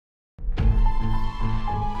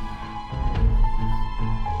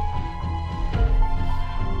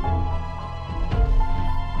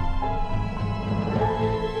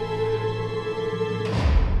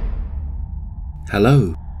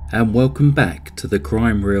Hello, and welcome back to the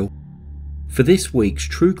Crime Reel. For this week's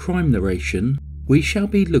true crime narration, we shall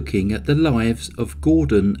be looking at the lives of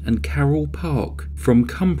Gordon and Carol Park from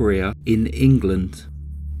Cumbria in England.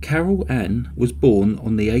 Carol Ann was born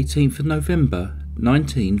on the 18th of November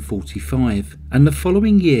 1945, and the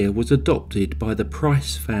following year was adopted by the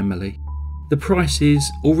Price family. The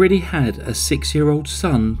Prices already had a 6-year-old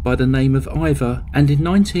son by the name of Ivor, and in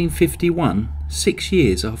 1951, 6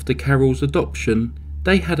 years after Carol's adoption,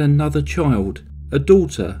 they had another child, a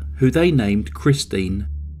daughter who they named Christine.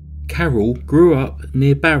 Carol grew up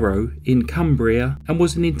near Barrow in Cumbria and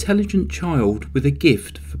was an intelligent child with a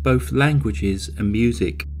gift for both languages and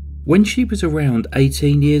music. When she was around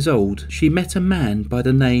 18 years old, she met a man by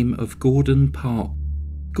the name of Gordon Park.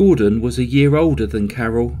 Gordon was a year older than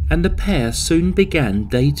Carol, and the pair soon began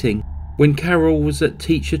dating. When Carol was at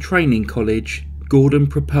teacher training college, Gordon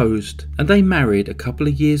proposed, and they married a couple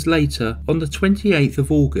of years later on the 28th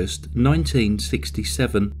of August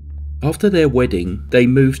 1967. After their wedding, they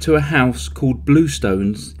moved to a house called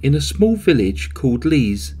Bluestones in a small village called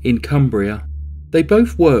Lees in Cumbria. They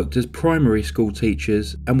both worked as primary school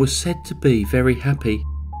teachers and were said to be very happy.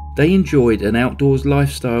 They enjoyed an outdoors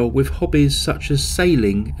lifestyle with hobbies such as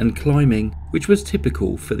sailing and climbing, which was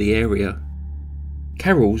typical for the area.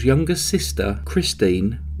 Carol's younger sister,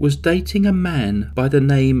 Christine, was dating a man by the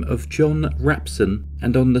name of John Rapson,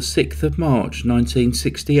 and on the 6th of March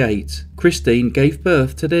 1968, Christine gave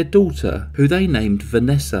birth to their daughter, who they named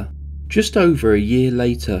Vanessa. Just over a year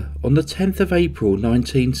later, on the 10th of April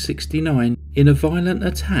 1969, in a violent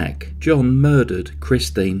attack, John murdered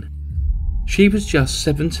Christine. She was just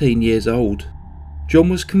 17 years old. John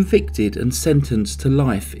was convicted and sentenced to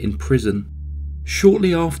life in prison.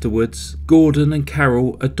 Shortly afterwards, Gordon and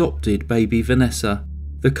Carol adopted baby Vanessa.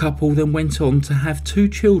 The couple then went on to have 2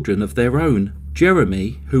 children of their own,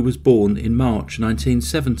 Jeremy, who was born in March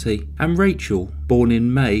 1970, and Rachel, born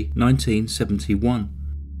in May 1971.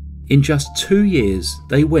 In just 2 years,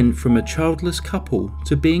 they went from a childless couple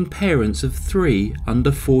to being parents of 3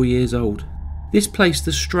 under 4 years old. This placed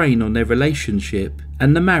a strain on their relationship,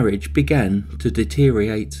 and the marriage began to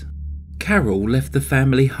deteriorate. Carol left the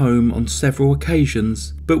family home on several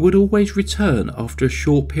occasions, but would always return after a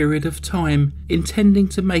short period of time, intending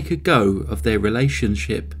to make a go of their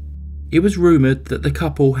relationship. It was rumoured that the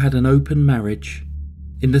couple had an open marriage.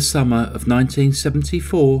 In the summer of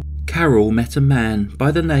 1974, Carol met a man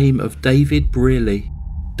by the name of David Brearley.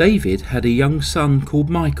 David had a young son called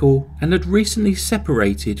Michael and had recently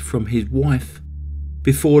separated from his wife.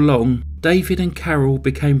 Before long, David and Carol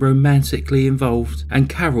became romantically involved, and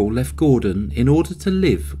Carol left Gordon in order to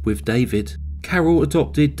live with David. Carol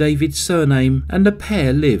adopted David's surname, and the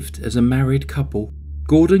pair lived as a married couple.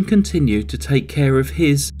 Gordon continued to take care of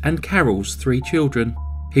his and Carol's 3 children.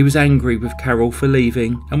 He was angry with Carol for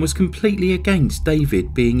leaving and was completely against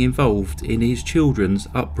David being involved in his children's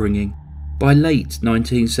upbringing. By late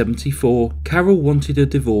 1974, Carol wanted a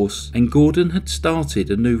divorce and Gordon had started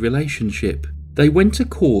a new relationship. They went to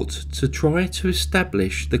court to try to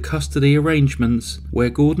establish the custody arrangements, where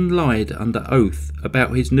Gordon lied under oath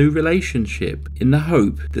about his new relationship in the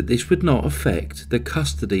hope that this would not affect the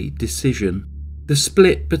custody decision. The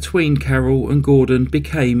split between Carol and Gordon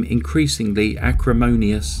became increasingly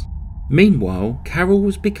acrimonious. Meanwhile, Carol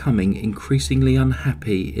was becoming increasingly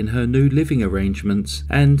unhappy in her new living arrangements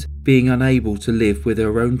and being unable to live with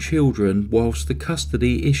her own children whilst the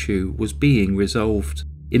custody issue was being resolved.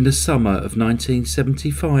 In the summer of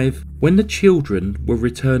 1975, when the children were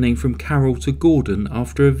returning from Carol to Gordon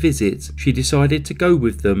after a visit, she decided to go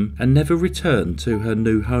with them and never return to her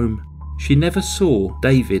new home. She never saw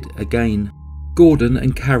David again. Gordon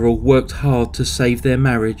and Carol worked hard to save their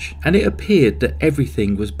marriage, and it appeared that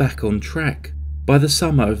everything was back on track. By the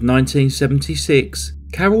summer of 1976,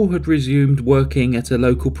 Carol had resumed working at a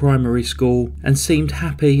local primary school and seemed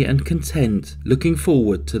happy and content, looking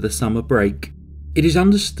forward to the summer break. It is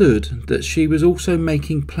understood that she was also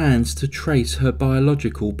making plans to trace her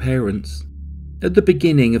biological parents. At the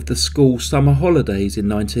beginning of the school summer holidays in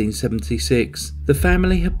 1976, the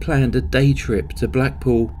family had planned a day trip to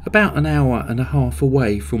Blackpool, about an hour and a half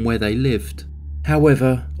away from where they lived.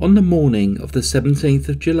 However, on the morning of the 17th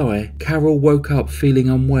of July, Carol woke up feeling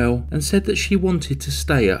unwell and said that she wanted to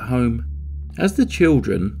stay at home. As the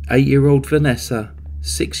children, 8-year-old Vanessa,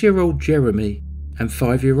 6-year-old Jeremy, and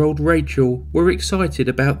 5-year-old Rachel were excited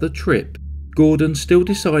about the trip, Gordon still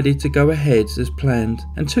decided to go ahead as planned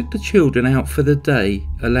and took the children out for the day,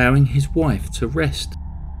 allowing his wife to rest.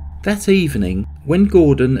 That evening, when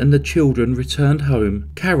Gordon and the children returned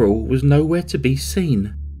home, Carol was nowhere to be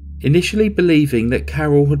seen. Initially believing that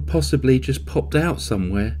Carol had possibly just popped out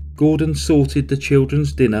somewhere, Gordon sorted the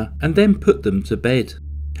children's dinner and then put them to bed.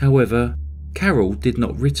 However, Carol did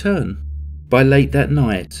not return. By late that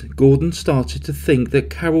night, Gordon started to think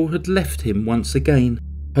that Carol had left him once again.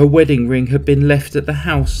 Her wedding ring had been left at the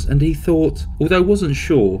house, and he thought, although wasn't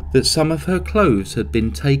sure, that some of her clothes had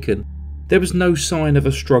been taken. There was no sign of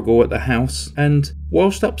a struggle at the house, and,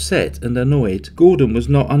 whilst upset and annoyed, Gordon was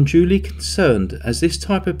not unduly concerned, as this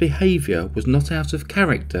type of behaviour was not out of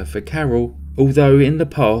character for Carol, although in the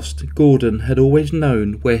past Gordon had always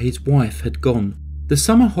known where his wife had gone. The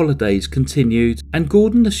summer holidays continued, and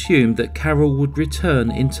Gordon assumed that Carol would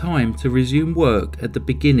return in time to resume work at the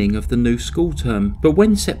beginning of the new school term. But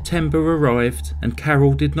when September arrived and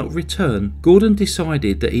Carol did not return, Gordon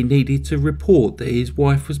decided that he needed to report that his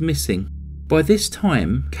wife was missing. By this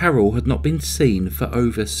time, Carol had not been seen for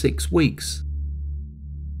over 6 weeks.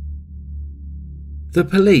 The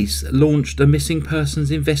police launched a missing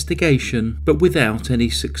persons investigation, but without any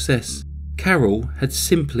success. Carol had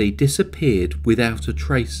simply disappeared without a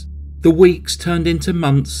trace. The weeks turned into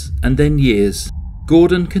months and then years.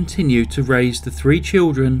 Gordon continued to raise the 3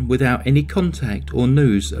 children without any contact or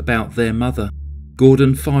news about their mother.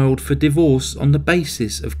 Gordon filed for divorce on the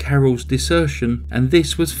basis of Carol's desertion, and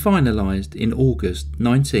this was finalised in August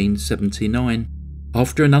 1979.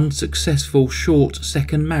 After an unsuccessful short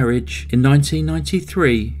second marriage in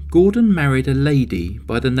 1993, Gordon married a lady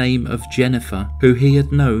by the name of Jennifer, who he had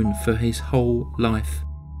known for his whole life.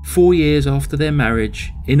 4 years after their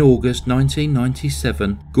marriage, in August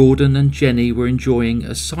 1997, Gordon and Jenny were enjoying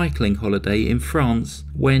a cycling holiday in France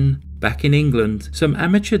when, back in England, some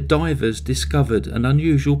amateur divers discovered an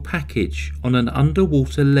unusual package on an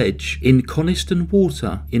underwater ledge in Coniston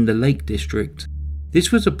Water in the Lake District. This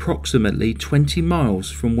was approximately 20 miles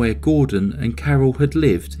from where Gordon and Carol had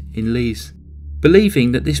lived in Lees.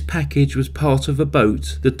 Believing that this package was part of a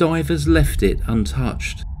boat, the divers left it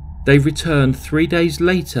untouched. They returned 3 days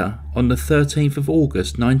later, on the 13th of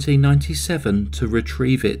August 1997, to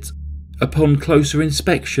retrieve it. Upon closer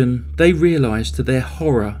inspection, they realised to their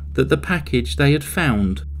horror that the package they had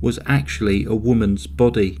found was actually a woman's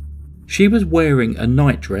body. She was wearing a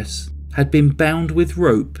nightdress, had been bound with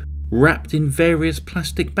rope, wrapped in various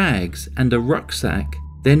plastic bags and a rucksack,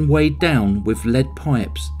 then weighed down with lead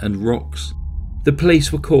pipes and rocks. The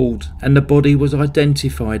police were called, and the body was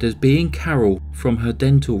identified as being Carol from her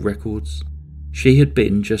dental records. She had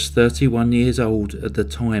been just 31 years old at the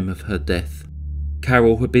time of her death.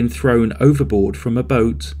 Carol had been thrown overboard from a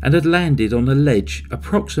boat and had landed on a ledge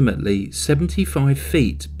approximately 75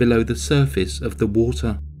 feet below the surface of the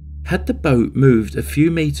water. Had the boat moved a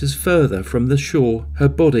few metres further from the shore, her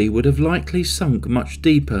body would have likely sunk much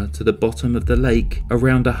deeper to the bottom of the lake,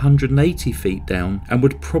 around 180 feet down, and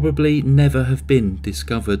would probably never have been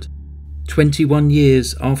discovered. 21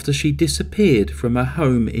 years after she disappeared from her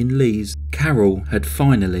home in Lees, Carol had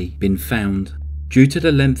finally been found. Due to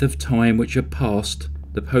the length of time which had passed,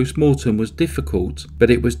 the post-mortem was difficult,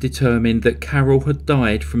 but it was determined that Carol had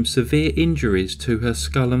died from severe injuries to her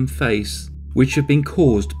skull and face, which had been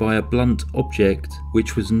caused by a blunt object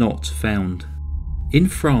which was not found. In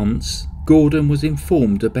France, Gordon was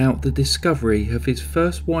informed about the discovery of his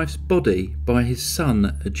first wife's body by his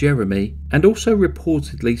son Jeremy, and also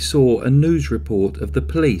reportedly saw a news report of the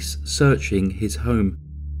police searching his home.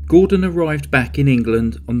 Gordon arrived back in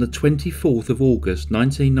England on the 24th of August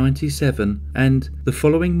 1997 and, the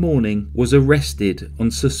following morning, was arrested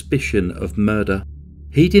on suspicion of murder.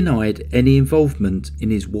 He denied any involvement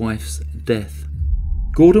in his wife's death.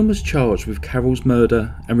 Gordon was charged with Carol's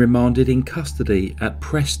murder and remanded in custody at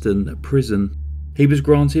Preston Prison. He was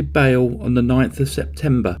granted bail on the 9th of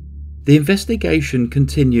September. The investigation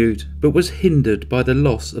continued, but was hindered by the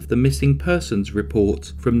loss of the missing persons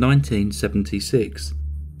report from 1976.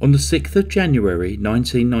 On the 6th of January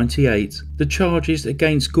 1998, the charges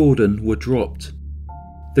against Gordon were dropped.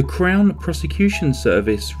 The Crown Prosecution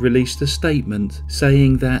Service released a statement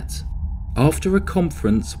saying that, after a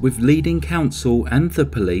conference with leading counsel and the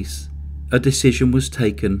police, a decision was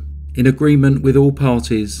taken, in agreement with all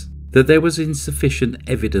parties, that there was insufficient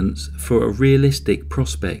evidence for a realistic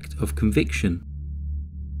prospect of conviction.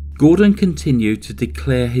 Gordon continued to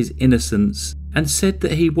declare his innocence and said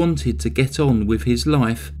that he wanted to get on with his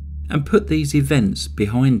life and put these events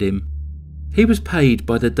behind him. He was paid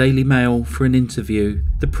by the Daily Mail for an interview,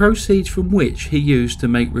 the proceeds from which he used to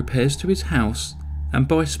make repairs to his house and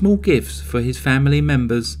buy small gifts for his family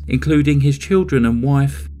members, including his children and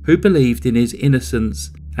wife, who believed in his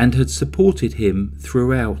innocence and had supported him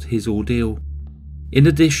throughout his ordeal. In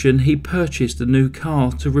addition, he purchased a new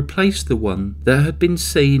car to replace the one that had been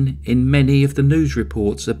seen in many of the news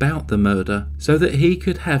reports about the murder, so that he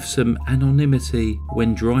could have some anonymity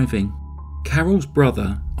when driving. Carol's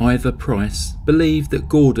brother, Ivor Price, believed that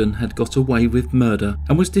Gordon had got away with murder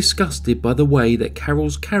and was disgusted by the way that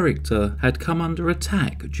Carol's character had come under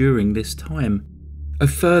attack during this time. A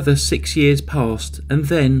further 6 years passed, and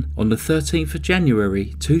then, on the 13th of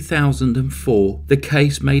January 2004, the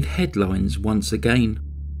case made headlines once again.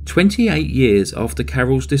 28 years after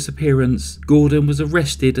Carol's disappearance, Gordon was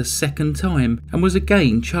arrested a second time and was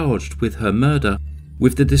again charged with her murder.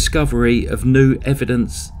 With the discovery of new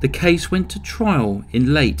evidence, the case went to trial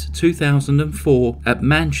in late 2004 at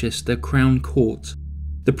Manchester Crown Court.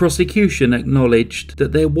 The prosecution acknowledged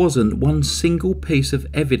that there wasn't one single piece of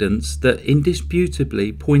evidence that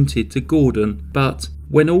indisputably pointed to Gordon, but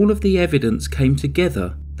when all of the evidence came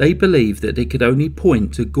together, they believed that it could only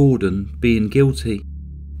point to Gordon being guilty.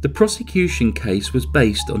 The prosecution case was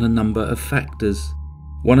based on a number of factors.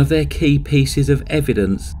 One of their key pieces of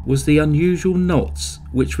evidence was the unusual knots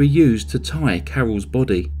which were used to tie Carol's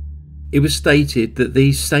body. It was stated that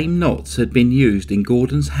these same knots had been used in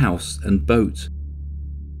Gordon's house and boat.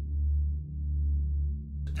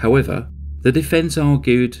 However, the defence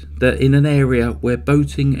argued that in an area where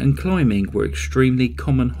boating and climbing were extremely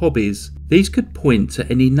common hobbies, these could point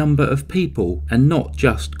to any number of people and not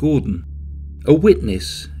just Gordon. A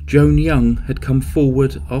witness, Joan Young, had come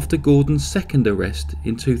forward after Gordon's second arrest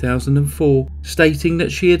in 2004, stating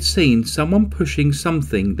that she had seen someone pushing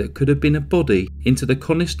something that could have been a body into the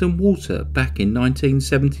Coniston water back in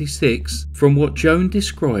 1976 from what Joan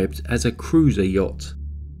described as a cruiser yacht.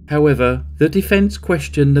 However, the defence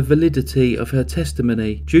questioned the validity of her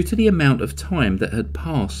testimony due to the amount of time that had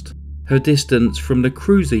passed, her distance from the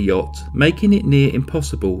cruiser yacht making it near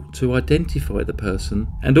impossible to identify the person,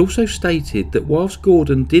 and also stated that whilst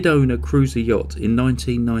Gordon did own a cruiser yacht in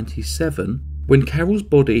 1997, when Carol's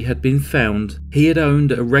body had been found, he had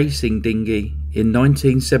owned a racing dinghy in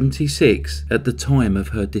 1976 at the time of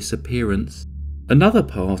her disappearance. Another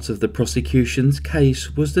part of the prosecution's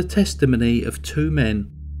case was the testimony of two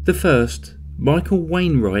men. The first, Michael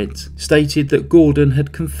Wainwright, stated that Gordon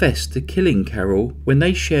had confessed to killing Carol when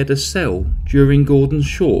they shared a cell during Gordon's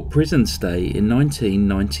short prison stay in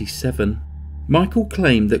 1997. Michael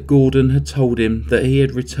claimed that Gordon had told him that he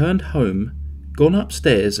had returned home, gone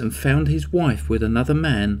upstairs and found his wife with another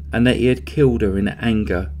man, and that he had killed her in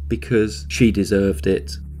anger because she deserved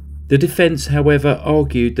it. The defence, however,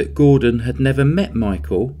 argued that Gordon had never met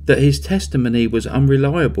Michael, that his testimony was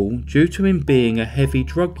unreliable due to him being a heavy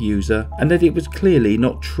drug user, and that it was clearly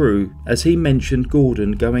not true, as he mentioned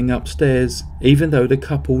Gordon going upstairs, even though the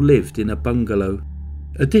couple lived in a bungalow.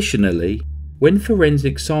 Additionally, when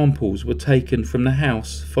forensic samples were taken from the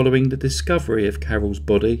house following the discovery of Carol's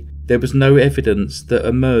body, there was no evidence that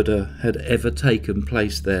a murder had ever taken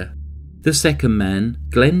place there. The second man,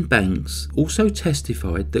 Glenn Banks, also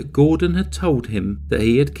testified that Gordon had told him that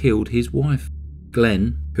he had killed his wife.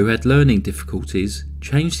 Glenn, who had learning difficulties,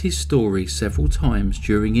 changed his story several times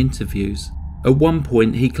during interviews. At one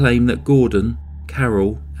point he claimed that Gordon,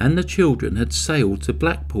 Carol and the children had sailed to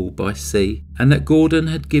Blackpool by sea, and that Gordon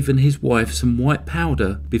had given his wife some white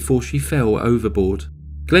powder before she fell overboard.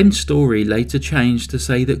 Glenn's story later changed to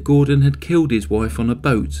say that Gordon had killed his wife on a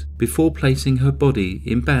boat before placing her body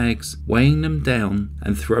in bags, weighing them down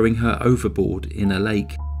and throwing her overboard in a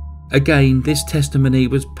lake. Again, this testimony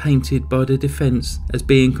was painted by the defence as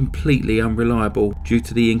being completely unreliable due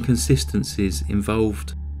to the inconsistencies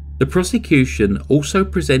involved. The prosecution also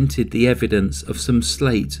presented the evidence of some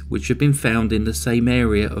slate which had been found in the same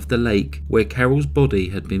area of the lake where Carol's body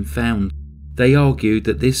had been found. They argued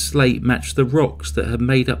that this slate matched the rocks that had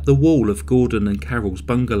made up the wall of Gordon and Carol's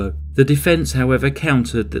bungalow. The defence, however,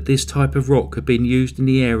 countered that this type of rock had been used in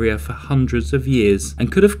the area for hundreds of years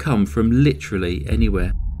and could have come from literally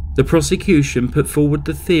anywhere. The prosecution put forward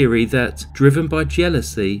the theory that, driven by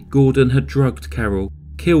jealousy, Gordon had drugged Carol,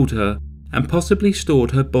 killed her, and possibly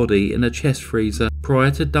stored her body in a chest freezer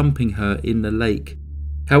prior to dumping her in the lake.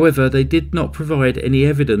 However, they did not provide any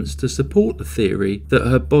evidence to support the theory that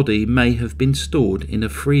her body may have been stored in a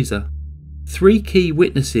freezer. Three key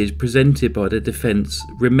witnesses presented by the defence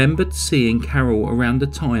remembered seeing Carol around the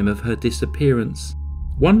time of her disappearance.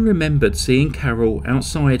 One remembered seeing Carol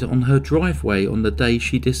outside on her driveway on the day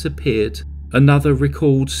she disappeared. Another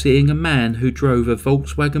recalled seeing a man who drove a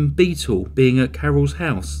Volkswagen Beetle being at Carol's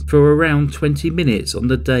house for around 20 minutes on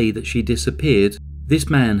the day that she disappeared. This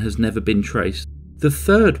man has never been traced. The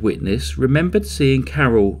third witness remembered seeing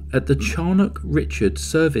Carol at the Charnock Richard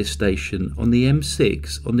service station on the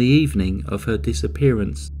M6 on the evening of her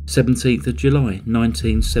disappearance, 17th of July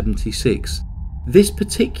 1976. This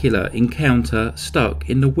particular encounter stuck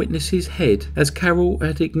in the witness's head, as Carol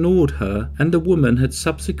had ignored her and the woman had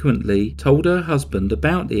subsequently told her husband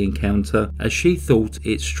about the encounter, as she thought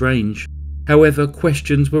it strange. However,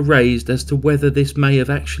 questions were raised as to whether this may have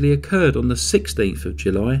actually occurred on the 16th of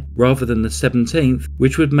July rather than the 17th,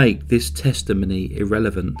 which would make this testimony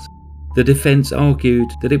irrelevant. The defence argued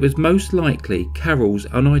that it was most likely Carol's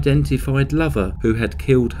unidentified lover who had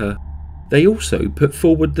killed her. They also put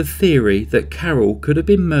forward the theory that Carol could have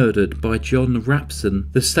been murdered by John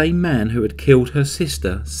Rapson, the same man who had killed her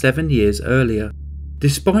sister 7 years earlier.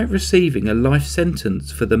 Despite receiving a life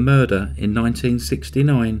sentence for the murder in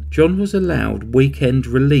 1969, John was allowed weekend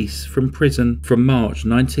release from prison from March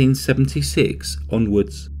 1976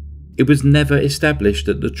 onwards. It was never established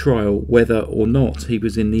at the trial whether or not he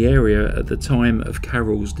was in the area at the time of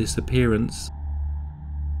Carol's disappearance.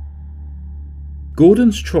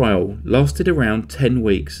 Gordon's trial lasted around 10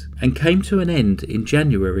 weeks and came to an end in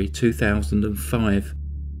January 2005.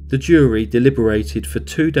 The jury deliberated for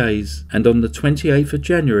 2 days and on the 28th of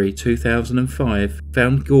January 2005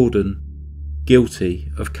 found Gordon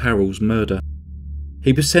guilty of Carol's murder.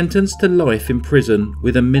 He was sentenced to life in prison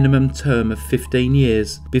with a minimum term of 15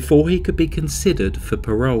 years before he could be considered for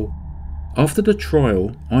parole. After the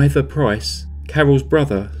trial, Ivor Price, Carol's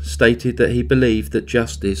brother, stated that he believed that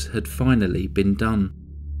justice had finally been done.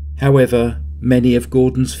 However, many of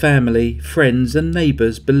Gordon's family, friends and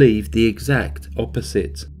neighbours believed the exact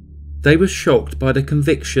opposite. They were shocked by the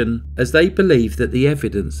conviction, as they believed that the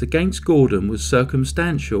evidence against Gordon was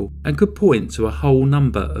circumstantial and could point to a whole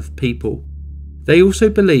number of people. They also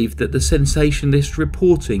believed that the sensationalist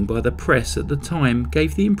reporting by the press at the time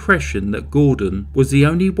gave the impression that Gordon was the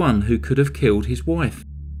only one who could have killed his wife.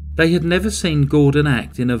 They had never seen Gordon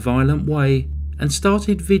act in a violent way and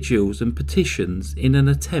started vigils and petitions in an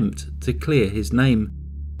attempt to clear his name.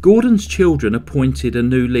 Gordon's children appointed a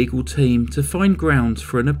new legal team to find grounds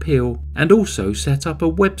for an appeal and also set up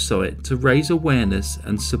a website to raise awareness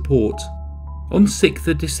and support. On 6th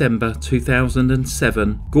of December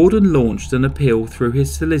 2007, Gordon launched an appeal through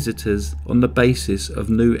his solicitors on the basis of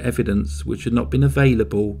new evidence which had not been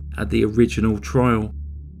available at the original trial.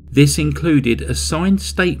 This included a signed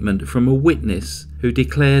statement from a witness who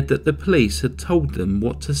declared that the police had told them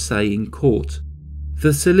what to say in court.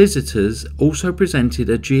 The solicitors also presented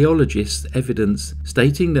a geologist's evidence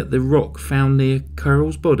stating that the rock found near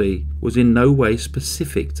Carol's body was in no way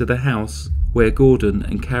specific to the house where Gordon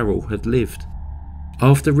and Carol had lived.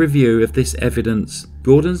 After review of this evidence,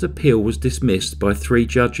 Gordon's appeal was dismissed by 3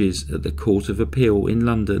 judges at the Court of Appeal in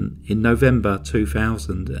London in November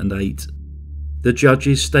 2008. The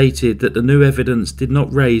judges stated that the new evidence did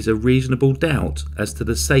not raise a reasonable doubt as to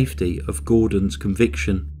the safety of Gordon's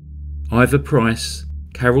conviction. Ivor Price,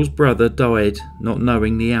 Carol's brother, died not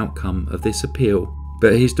knowing the outcome of this appeal,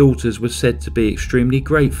 but his daughters were said to be extremely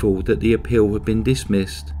grateful that the appeal had been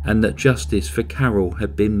dismissed and that justice for Carol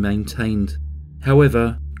had been maintained.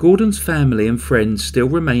 However, Gordon's family and friends still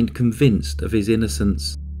remained convinced of his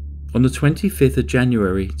innocence. On the 25th of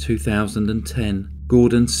January 2010,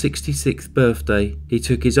 Gordon's 66th birthday, he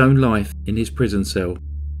took his own life in his prison cell.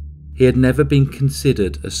 He had never been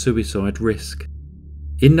considered a suicide risk.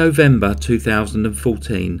 In November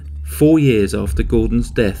 2014, 4 years after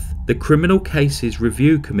Gordon's death, the Criminal Cases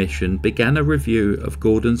Review Commission began a review of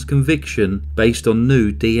Gordon's conviction based on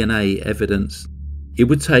new DNA evidence. It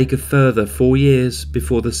would take a further 4 years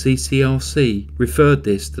before the CCRC referred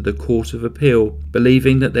this to the Court of Appeal,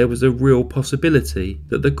 believing that there was a real possibility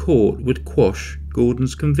that the court would quash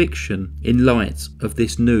Gordon's conviction in light of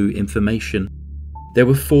this new information. There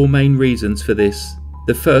were 4 main reasons for this.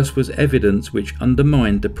 The first was evidence which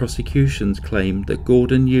undermined the prosecution's claim that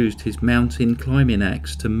Gordon used his mountain climbing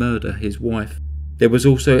axe to murder his wife. There was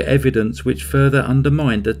also evidence which further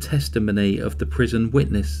undermined the testimony of the prison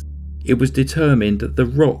witness. It was determined that the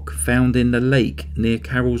rock found in the lake near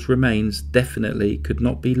Carol's remains definitely could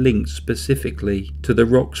not be linked specifically to the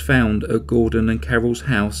rocks found at Gordon and Carol's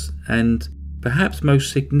house, and, perhaps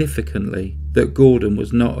most significantly, that Gordon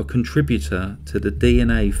was not a contributor to the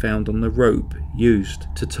DNA found on the rope used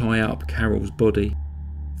to tie up Carol's body.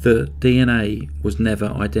 The DNA was never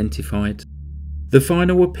identified. The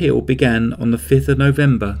final appeal began on the 5th of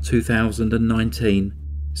November 2019.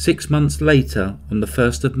 6 months later, on the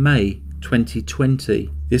 1st of May 2020,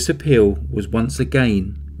 this appeal was once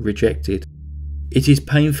again rejected. It is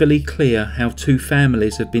painfully clear how 2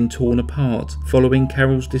 families have been torn apart following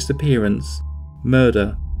Carol's disappearance,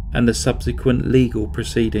 murder and the subsequent legal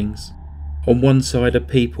proceedings. On one side are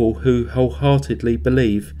people who wholeheartedly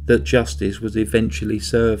believe that justice was eventually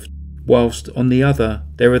served, whilst on the other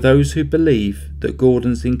there are those who believe that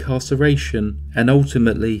Gordon's incarceration and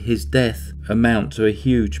ultimately his death amount to a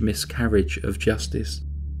huge miscarriage of justice.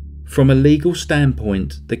 From a legal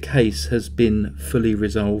standpoint, the case has been fully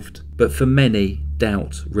resolved, but for many,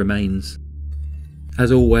 doubt remains.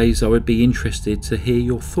 As always, I would be interested to hear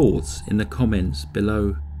your thoughts in the comments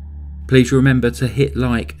below. Please remember to hit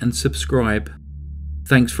like and subscribe.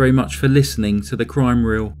 Thanks very much for listening to The Crime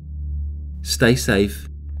Reel. Stay safe.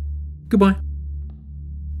 Goodbye.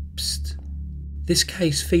 Psst. This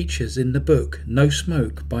case features in the book No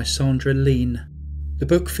Smoke by Sandra Lean. The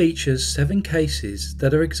book features 7 cases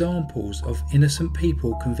that are examples of innocent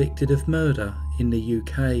people convicted of murder in the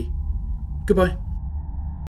UK. Goodbye.